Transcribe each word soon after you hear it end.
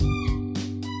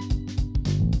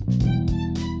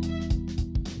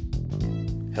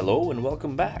Hello and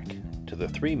welcome back to the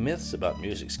 3 Myths About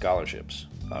Music Scholarships.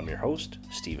 I'm your host,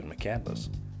 Stephen McCandless.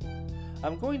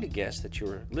 I'm going to guess that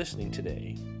you're listening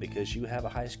today because you have a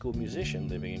high school musician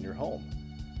living in your home,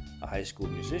 a high school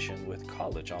musician with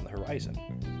college on the horizon.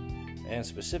 And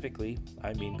specifically,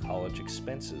 I mean college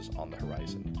expenses on the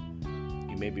horizon.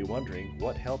 You may be wondering,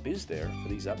 what help is there for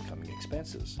these upcoming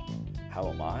expenses? How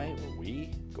am I or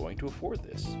we going to afford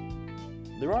this?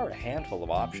 There are a handful of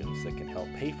options that can help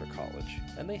pay for college,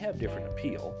 and they have different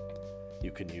appeal. You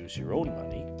can use your own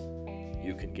money,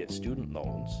 you can get student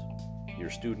loans, your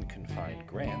student can find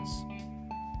grants,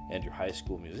 and your high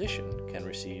school musician can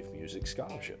receive music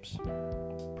scholarships.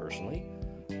 Personally,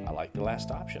 I like the last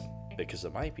option because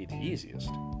it might be the easiest,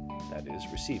 that is,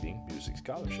 receiving music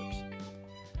scholarships.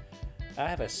 I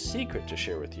have a secret to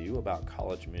share with you about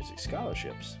college music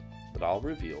scholarships that I'll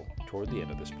reveal toward the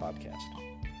end of this podcast.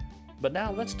 But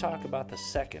now let's talk about the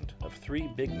second of 3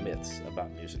 big myths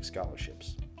about music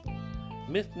scholarships.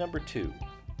 Myth number 2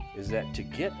 is that to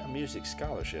get a music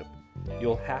scholarship,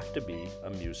 you'll have to be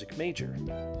a music major.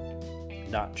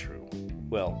 Not true.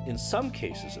 Well, in some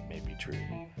cases it may be true.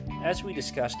 As we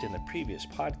discussed in the previous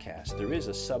podcast, there is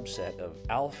a subset of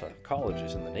alpha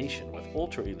colleges in the nation with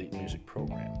ultra-elite music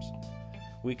programs.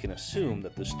 We can assume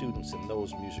that the students in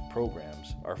those music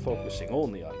programs are focusing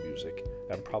only on music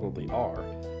and probably are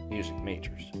music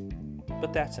majors.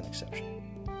 But that's an exception.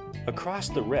 Across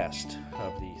the rest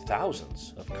of the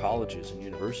thousands of colleges and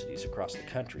universities across the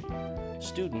country,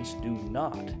 students do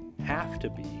not have to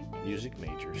be music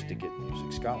majors to get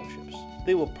music scholarships.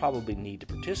 They will probably need to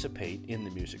participate in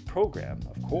the music program,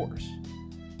 of course,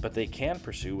 but they can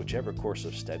pursue whichever course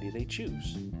of study they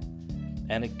choose.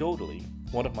 Anecdotally,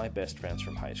 one of my best friends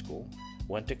from high school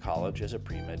went to college as a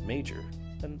pre-med major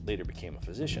and later became a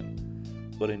physician,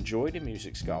 but enjoyed a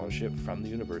music scholarship from the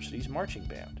university's marching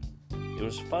band. It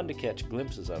was fun to catch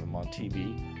glimpses of him on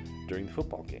TV during the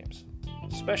football games,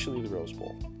 especially the Rose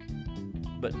Bowl.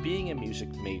 But being a music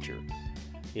major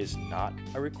is not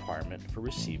a requirement for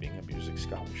receiving a music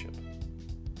scholarship.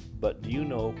 But do you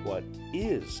know what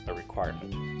is a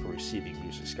requirement for receiving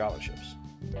music scholarships?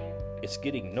 It's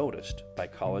getting noticed by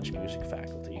college music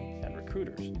faculty and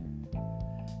recruiters.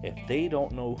 If they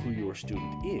don't know who your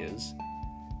student is,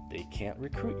 they can't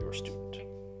recruit your student.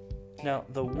 Now,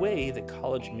 the way that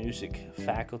college music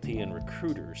faculty and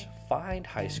recruiters find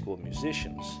high school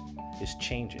musicians is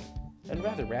changing, and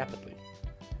rather rapidly.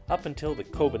 Up until the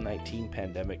COVID-19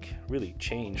 pandemic really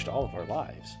changed all of our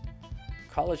lives,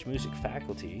 college music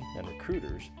faculty and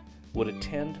recruiters would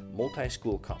attend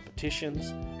multi-school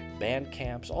competitions, band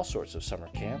camps, all sorts of summer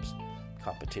camps,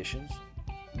 competitions,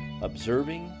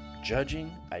 observing,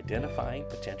 judging, identifying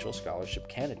potential scholarship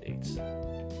candidates.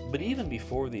 But even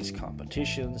before these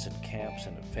competitions and camps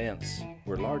and events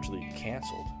were largely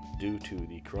canceled due to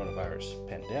the coronavirus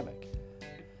pandemic,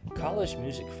 college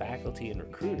music faculty and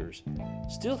recruiters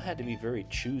still had to be very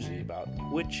choosy about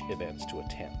which events to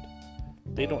attend.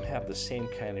 They don't have the same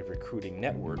kind of recruiting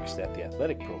networks that the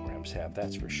athletic programs have,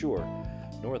 that's for sure,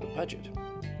 nor the budget.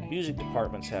 Music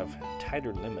departments have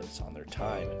tighter limits on their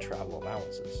time and travel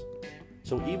allowances.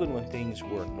 So even when things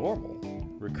were normal,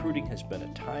 recruiting has been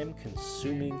a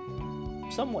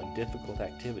time-consuming, somewhat difficult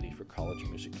activity for college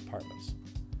music departments.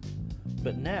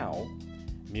 But now,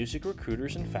 music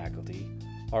recruiters and faculty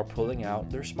are pulling out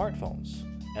their smartphones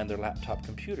and their laptop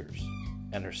computers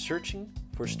and are searching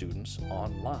for students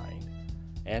online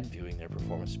and viewing their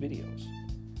performance videos.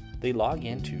 They log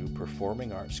into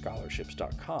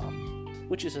performingartsscholarships.com,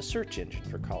 which is a search engine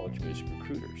for college music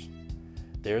recruiters.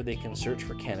 There they can search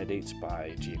for candidates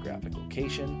by geographic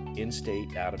location,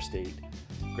 in-state, out-of-state,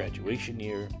 graduation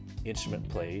year, instrument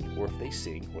played, or if they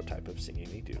sing, what type of singing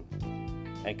they do,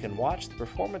 and can watch the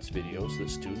performance videos that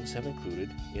students have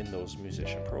included in those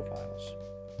musician profiles.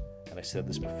 And I said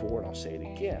this before and I'll say it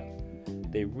again,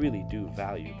 they really do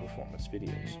value performance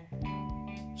videos.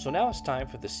 So now it's time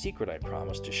for the secret I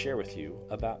promised to share with you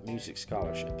about music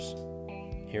scholarships.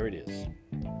 Here it is.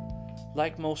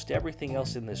 Like most everything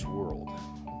else in this world,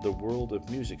 the world of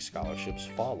music scholarships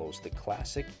follows the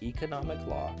classic economic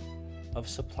law of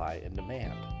supply and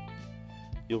demand.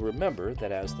 You'll remember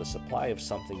that as the supply of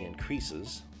something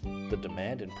increases, the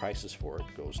demand and prices for it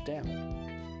goes down.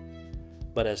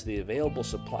 But as the available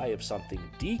supply of something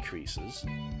decreases,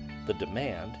 the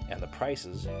demand and the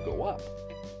prices go up.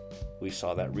 We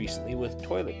saw that recently with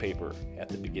toilet paper at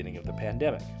the beginning of the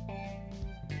pandemic.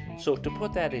 So to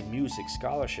put that in music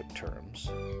scholarship terms,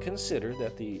 consider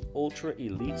that the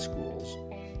ultra-elite schools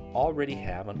already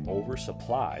have an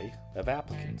oversupply of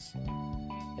applicants.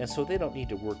 And so they don't need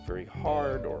to work very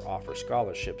hard or offer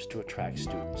scholarships to attract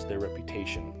students. Their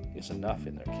reputation is enough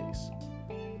in their case.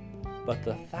 but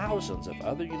the thousands of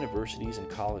other universities and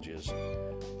colleges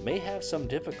may have some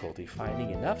difficulty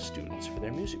finding enough students for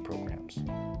their music programs.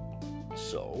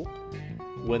 So,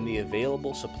 when the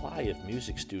available supply of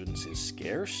music students is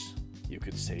scarce, you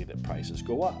could say that prices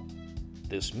go up.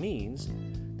 This means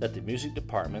that the music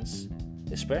departments,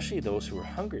 especially those who are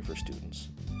hungry for students,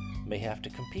 may have to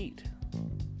compete.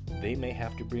 They may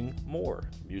have to bring more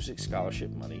music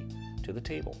scholarship money to the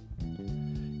table.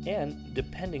 And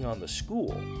depending on the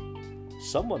school,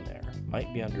 someone there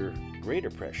might be under greater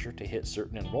pressure to hit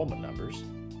certain enrollment numbers,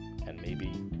 and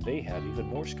maybe they have even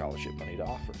more scholarship money to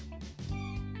offer.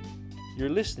 You're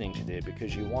listening today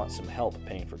because you want some help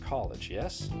paying for college,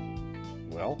 yes?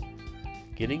 Well,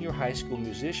 getting your high school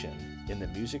musician in the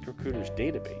Music Recruiters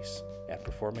database at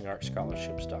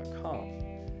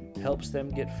performingartsscholarships.com helps them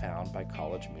get found by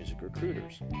college music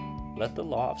recruiters. Let the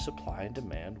law of supply and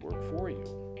demand work for you.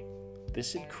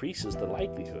 This increases the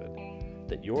likelihood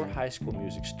that your high school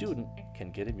music student can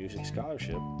get a music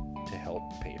scholarship to help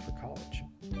pay for college.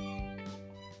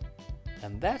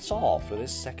 And that's all for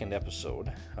this second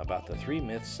episode about the 3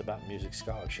 myths about music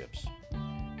scholarships.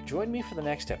 Join me for the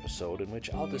next episode in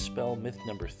which I'll dispel myth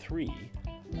number 3,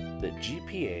 that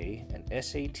GPA and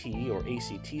SAT or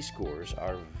ACT scores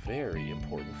are very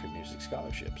important for music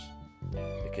scholarships,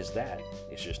 because that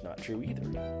is just not true either.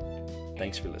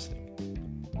 Thanks for listening.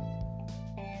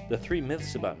 The 3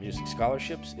 Myths About Music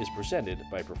Scholarships is presented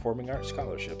by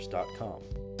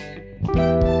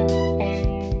performingartsscholarships.com.